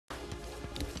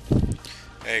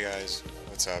Hey guys,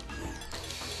 what's up?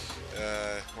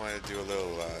 Wanted to do a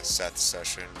little Seth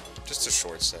session, just a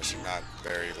short session, not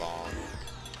very long,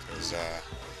 because a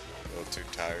little too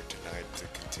tired tonight to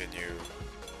continue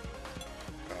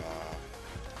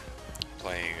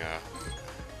playing.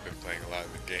 Been playing a lot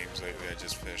of the games lately. I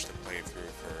just finished a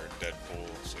playthrough for Deadpool,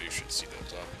 so you should see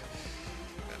those up.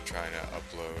 I'm trying to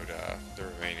upload the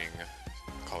remaining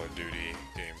Call of Duty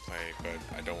gameplay,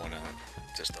 but I don't want to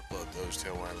just upload those two.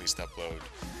 I want to at least upload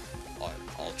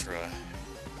Ultra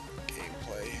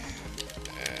gameplay,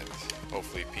 and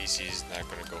hopefully PC's not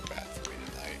going to go bad for me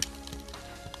tonight.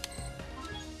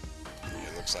 Yeah,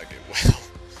 it looks like it will.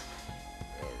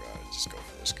 Oh god, just go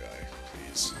for this guy,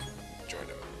 please. Join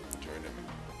him.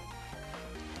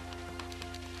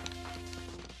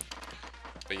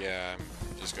 But yeah,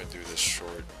 I'm just going to do this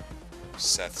short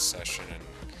Seth session, and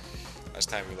last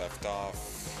time we left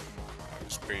off, I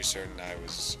was pretty certain I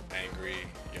was angry,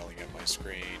 yelling at my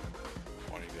screen,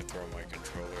 wanting to throw my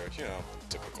controller, you know,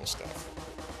 typical stuff.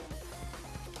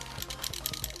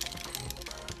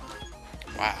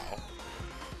 Wow.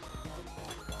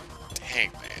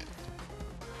 Dang, man.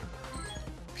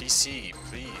 PC,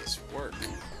 please, work.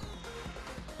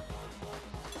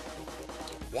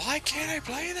 Why can't I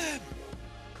play them?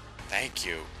 Thank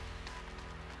you.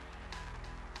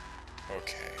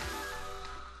 Okay.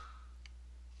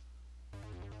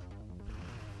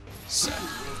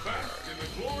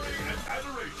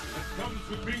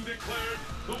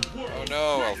 Oh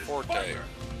no, El Forte.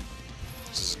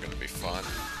 This is gonna be fun.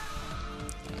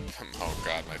 Oh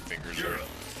god, my fingers are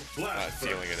not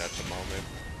feeling it at the moment.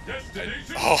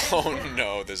 Oh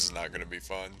no, this is not gonna be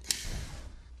fun.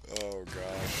 Oh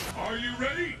gosh. Are you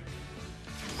ready?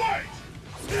 Fight!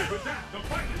 With that, the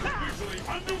fight is officially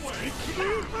underway.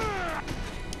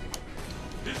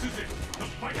 This is it. The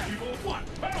fight people want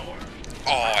power.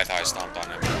 Oh, I thought I stomped on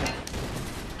him.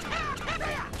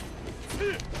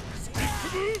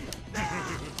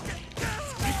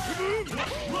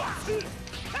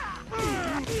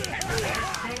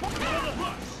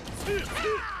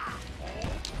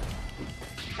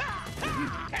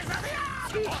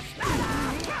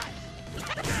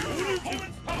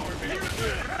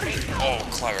 Oh,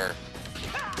 clever.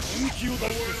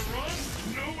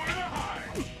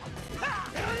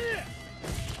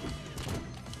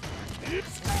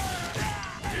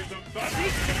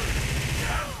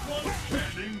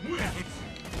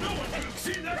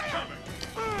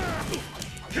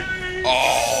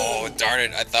 Oh, darn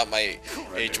it. I thought my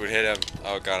H would hit him.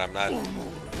 Oh god, I'm not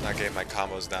getting my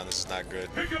combos down. This is not good.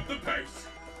 Pick up the pace.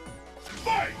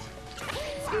 Fight!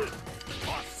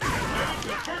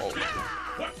 Oh.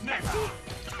 What's next?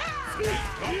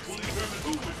 This will determine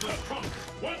who is the strongest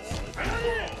once and for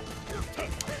all.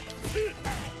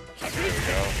 There we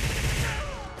go.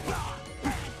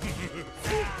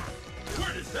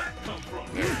 Where does that come from?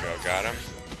 There we go, got him.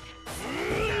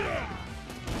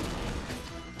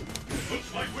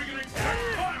 Looks like we can expect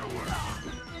fireworks.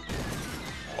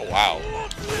 Oh wow.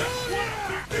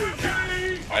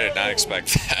 I did not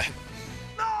expect that.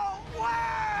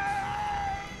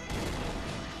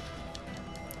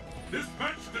 This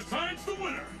match decides the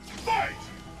winner. Fight!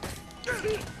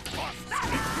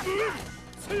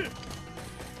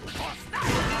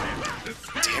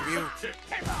 Damn you.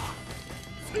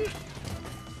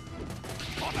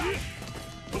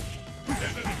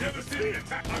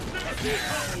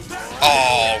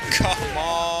 Oh, come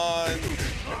on.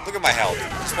 Look at my health.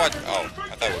 Just watch. Oh,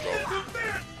 I thought it would go.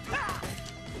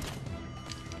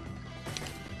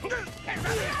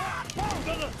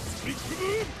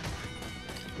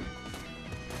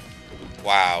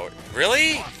 Wow.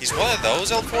 Really? He's one of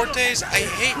those El Fortes? I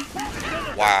hate...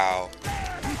 Wow.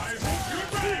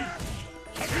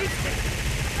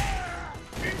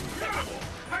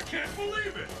 I can't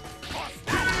believe it.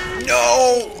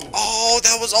 No! Oh,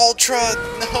 that was Ultra!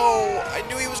 No! I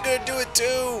knew he was gonna do it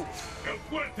too!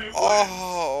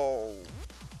 Oh!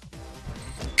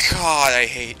 God, I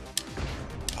hate...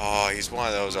 Oh, he's one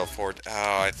of those El Forte.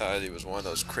 Oh, I thought he was one of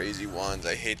those crazy ones.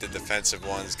 I hate the defensive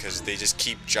ones because they just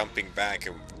keep jumping back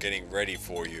and getting ready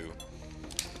for you.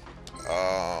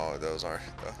 Oh, those aren't...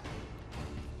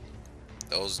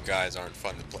 Those guys aren't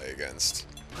fun to play against.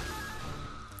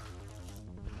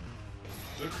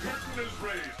 The curtain is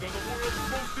raised on the world's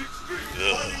most extreme.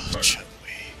 Ugh,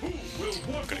 Chun-Li.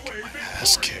 I'm gonna get my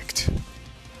ass kicked.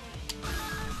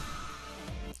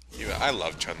 Even, I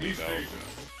love Chun-Li though.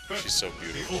 She's so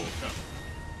beautiful.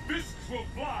 Fists will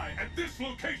fly at this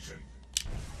location.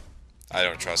 I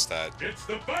don't trust that. It's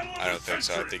the battle of I don't the think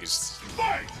so. I century. think it's...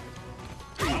 Fight!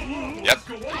 Yep.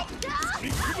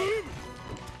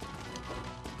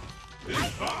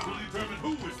 This bout will determine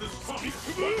who is the strongest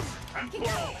once and for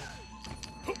all.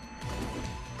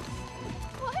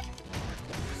 What?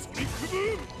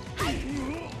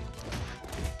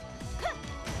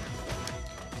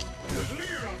 The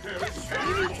leader out there is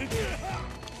scared.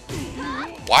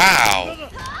 Wow.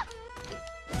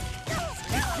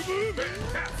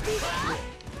 Fantastic combo.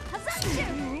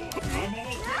 I'm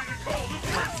almost ready to call this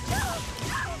one.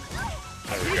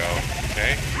 There we go.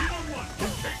 Okay. Either one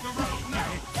can take the round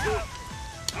now.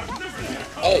 I've never seen a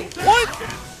combo Oh, that what? KO.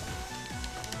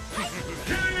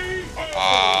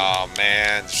 Oh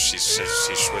man, she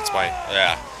switched my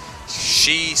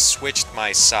She switched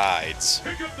my sides.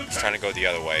 Pick up the I was trying to go the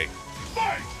other way.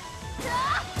 fight.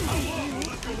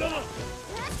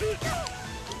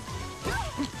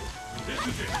 This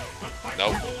is it. The fight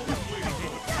Nope. is always waiting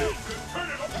for it. Turn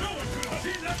it up. No one could have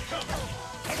seen that coming.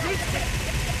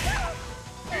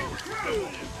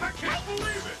 Incredible. I can't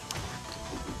believe it.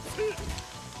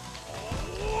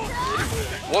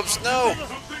 Whoops, no.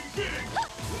 Something big.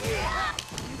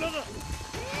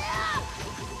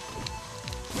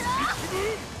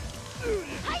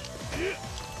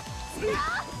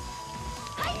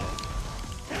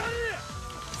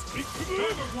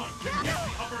 Neither one can get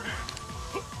the upper hand.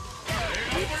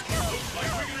 Looks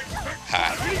like we can expect Ha.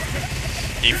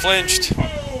 He flinched. oh!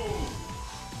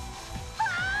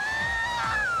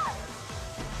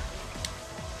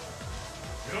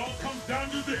 It all comes down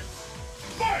to this.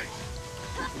 Fight!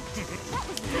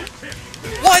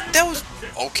 What? That was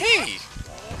okay.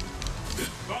 This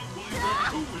bout will determine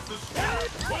who is the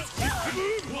strongest.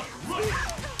 What?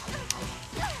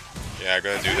 Yeah, I'm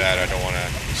gonna do that. I don't want to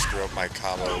screw up my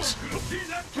combos. Could have seen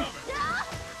that coming.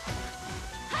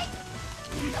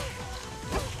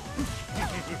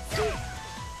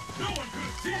 No one could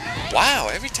have seen that. Wow,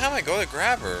 every time I go to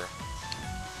grab her.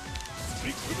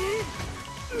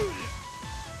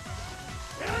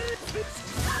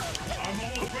 I'm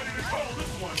almost ready to call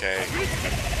this one. Okay.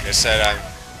 Like I said, I'm.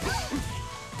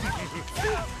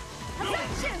 No one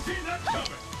could have seen that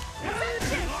coming.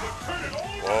 Turn it all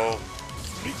Whoa.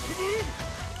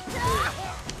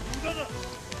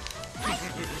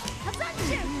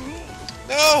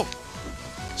 No!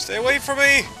 Stay away from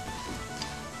me!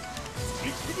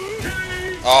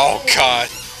 Oh god.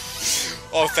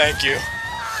 Oh, thank you.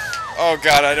 Oh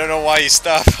god, I don't know why you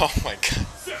stopped. Oh my god.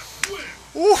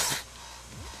 Woo.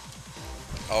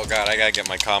 Oh god, I gotta get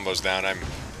my combos down. I'm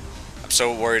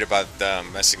so worried about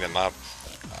messing them up.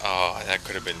 Oh, that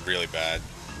could have been really bad.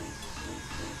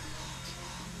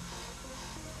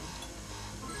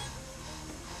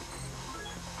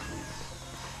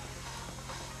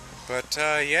 But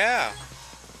yeah.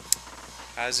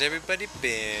 How's everybody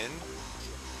been?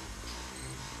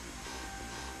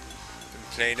 Been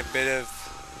playing a bit of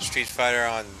Street Fighter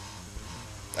on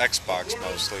Xbox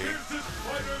mostly.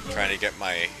 Trying to get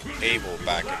my Able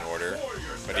back in order.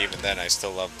 But even then, I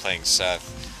still love playing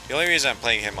Seth. The only reason I'm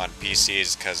playing him on PC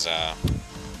is because I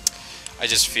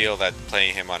just feel that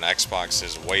playing him on Xbox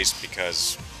is a waste,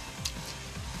 because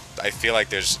I feel like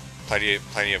there's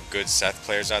plenty of good Seth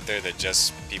players out there that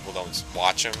just people don't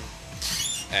watch him.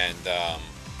 And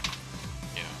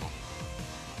you know,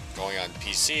 going on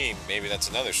PC, maybe that's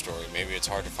another story. Maybe it's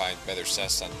hard to find better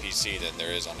Seths on PC than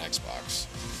there is on Xbox.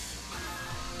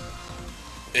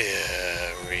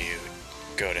 Yeah, Ryu.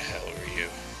 Go to hell, Ryu.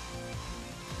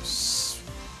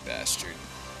 Bastard.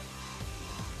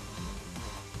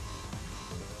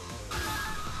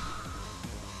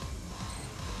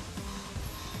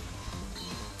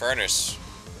 Furnace,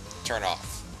 turn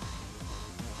off.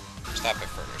 Stop it,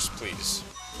 Furnace, please.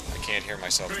 I can't hear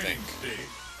myself think.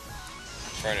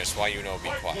 Furnace, why you know be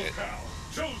quiet?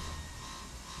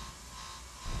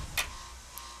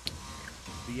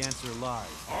 The answer lies.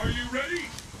 Are you ready?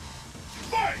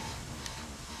 Fight!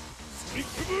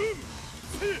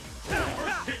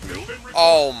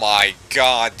 Oh my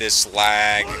god, this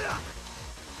lag.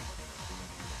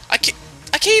 I can't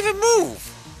even move.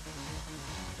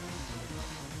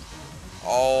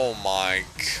 Oh my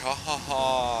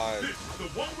god. This is the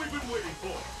one we've been waiting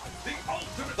for. The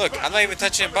ultimate. Look, I'm not even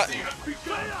touching a button.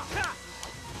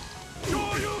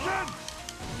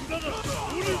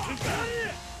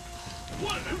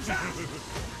 What an attack!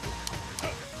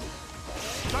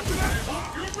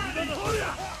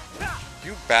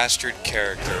 You bastard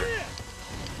character.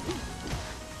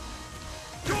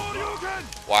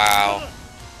 Wow.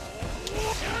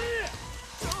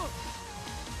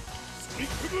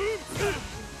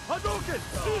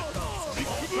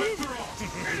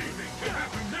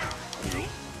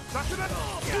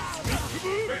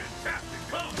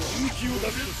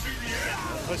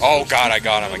 Oh god, I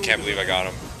got him. I can't believe I got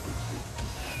him.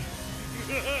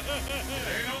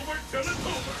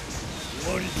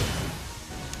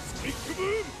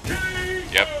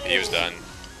 Yep, he was done.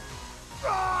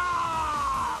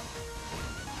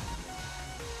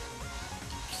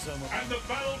 And the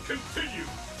battle continues.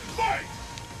 Fight!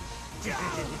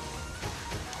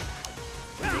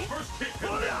 Your first kick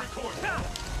has been recorded.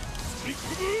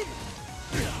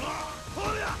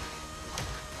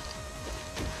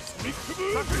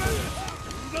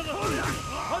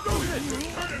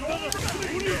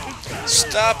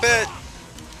 Stop it!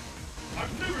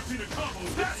 I've never seen a combo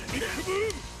that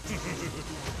intense.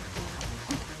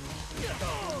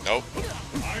 Nope.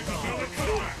 I smell a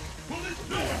comeback. Well, there's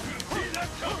no one gonna see that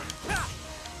coming.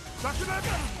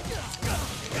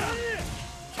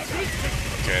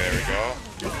 Okay, there we go.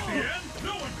 At the end,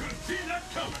 no one could see that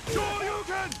coming.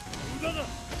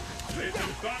 It's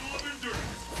a battle of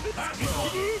endurance. That's the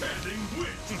one standing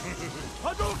wins.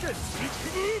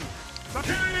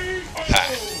 Ha.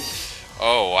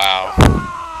 Oh, wow.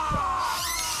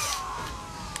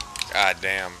 God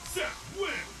damn. Seth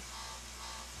wins.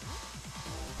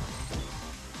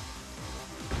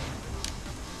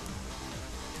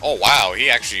 Oh, wow.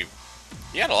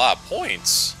 He had a lot of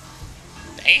points.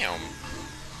 Damn.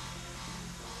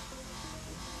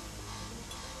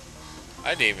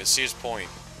 I didn't even see his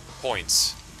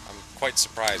points. I'm quite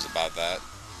surprised about that.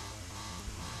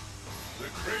 The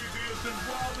craziest and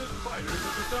wildest fighters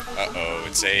have assembled. Uh-oh,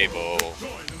 it's Abel.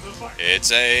 Join in the fight.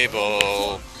 It's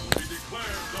Abel. We declare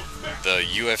the best The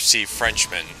UFC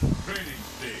Frenchman. training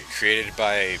stage. Created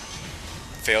by a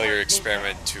failure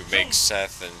experiment to make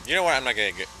Seth, and you know what, I'm not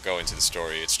going to go into the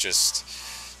story. It's just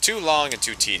too long and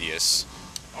too tedious.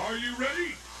 Are you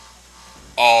ready?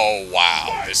 Oh,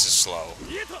 wow, this is slow.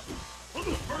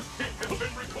 The first kick has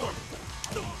been recorded.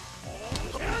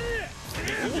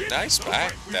 Ooh, nice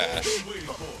back dash. We've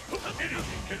all been waiting for.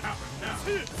 Anything can happen now.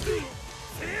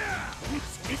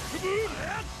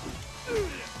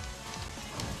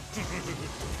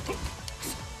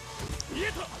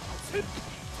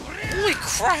 Holy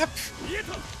crap!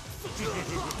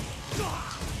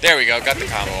 There we go, got the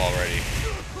combo already.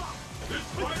 This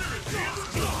fighter is in.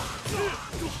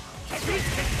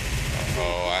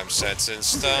 Oh, I'm sensing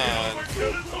stun. My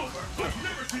count is over. I've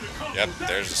never seen a combo Yep, that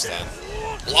there's a stun.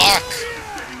 intense. Block!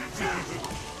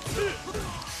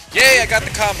 Yay, I got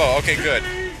the combo. Okay, good.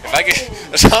 If I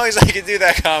can, as long as I can do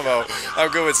that combo,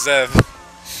 I'm good with Seth.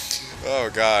 Oh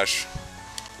gosh.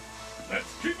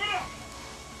 Let's keep it up.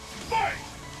 Fight!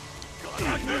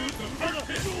 There's the first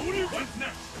hit. What's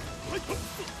next?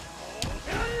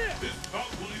 This bout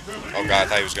will determine Oh god, I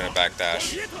thought he was gonna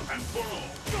backdash. and for all.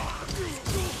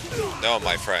 No,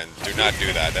 my friend, do not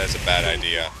do that. That is a bad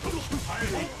idea. I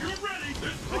hope you're ready.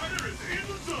 This fighter is in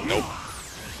the zone. Nope.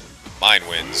 Mine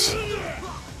wins.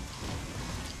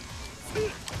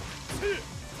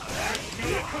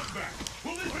 Comeback.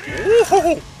 Will it be?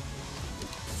 Woohoo!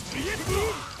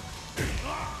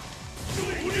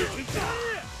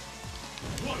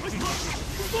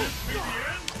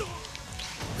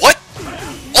 What?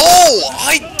 Oh,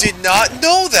 I did not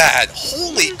know that.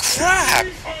 Holy crap!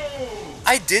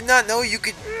 I did not know you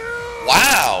could.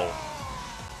 Wow.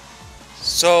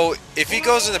 So if he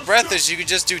goes in the breathless, you could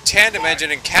just do tandem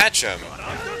engine and catch him.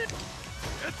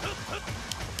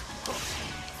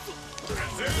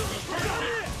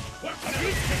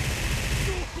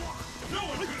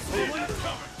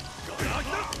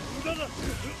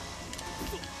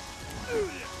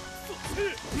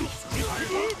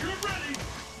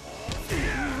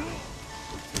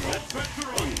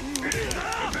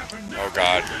 Oh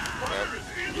god.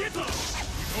 Yep.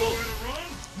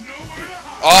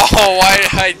 Oh, why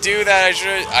did I do that? I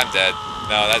should. I'm dead.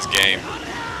 No, that's game.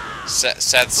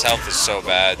 Seth's health is so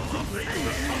bad.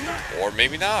 Or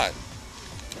maybe not.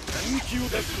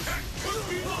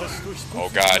 Oh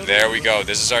god, there we go.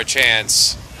 This is our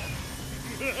chance.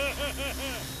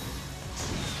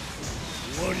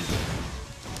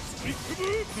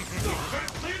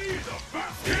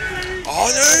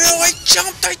 Oh no, no, no, I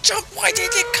jumped. Why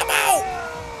did it come out?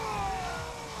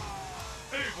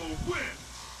 Abel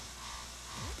wins.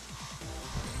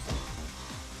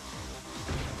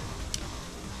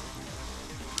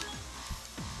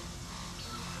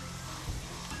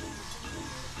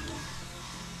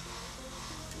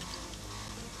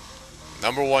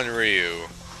 Number 1 Ryu.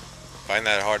 Find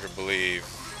that hard to believe.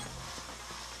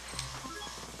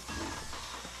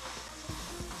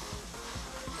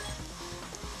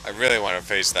 I really want to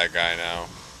face that guy now.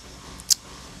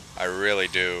 I really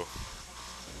do.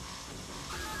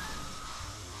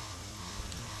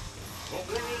 The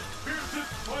world's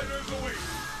fiercest fighters await.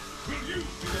 Will you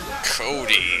be the last?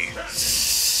 Cody.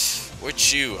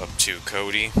 What you up to,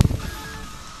 Cody?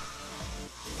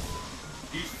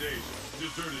 East Asia,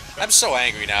 deserted. I'm so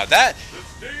angry now. That The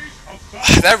stage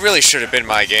of that really should have been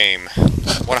my game.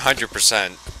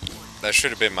 100%. That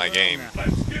should have been my game.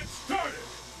 Let's get started.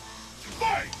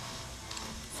 Fight!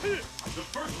 The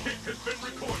first kick has been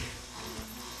recorded.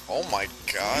 Oh my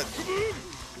god.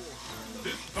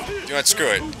 This You know what, screw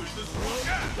it. who is the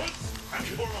strongest once and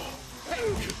for all.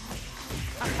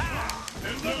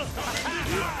 And no time.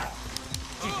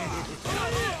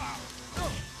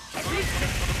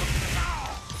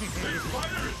 This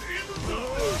fighter is in the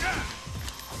zone.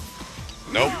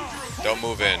 Nope. Don't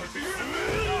move in.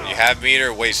 You have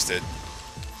meter, wasted.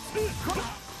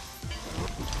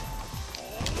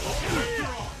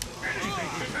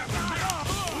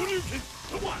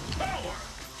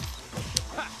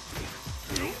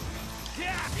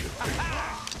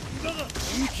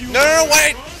 No,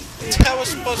 wait! That was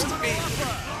supposed to be...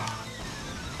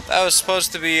 That was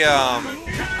supposed to be, That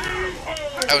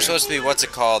was supposed to be, what's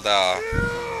it called,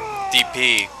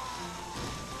 DP.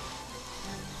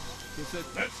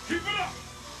 Let's keep it up.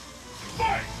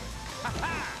 Fight!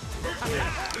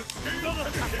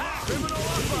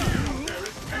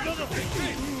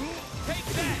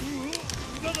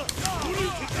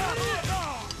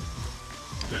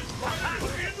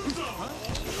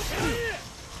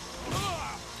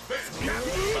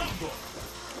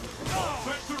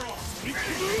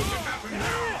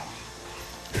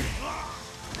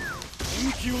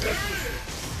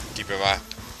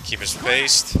 Keep it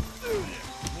spaced. No!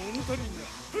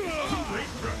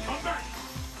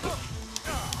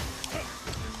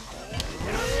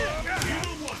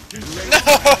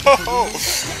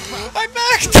 I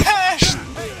backdashed!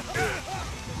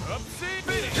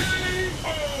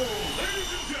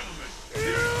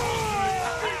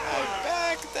 I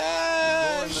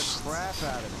backdashed! Crap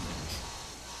out of me.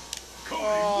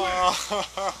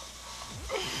 Oh.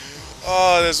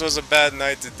 Oh, this was a bad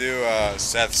night to do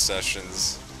Seth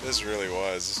sessions. This really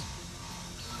was.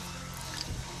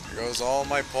 Here goes all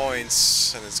my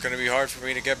points, and it's gonna be hard for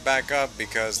me to get back up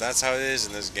because that's how it is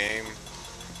in this game.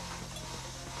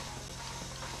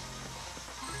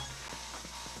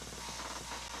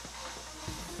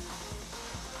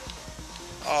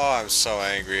 Oh, I'm so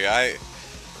angry. I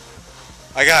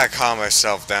gotta calm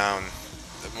myself down.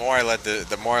 The more I let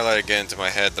it get into my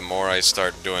head, the more I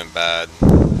start doing bad.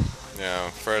 You know,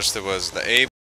 first it was the A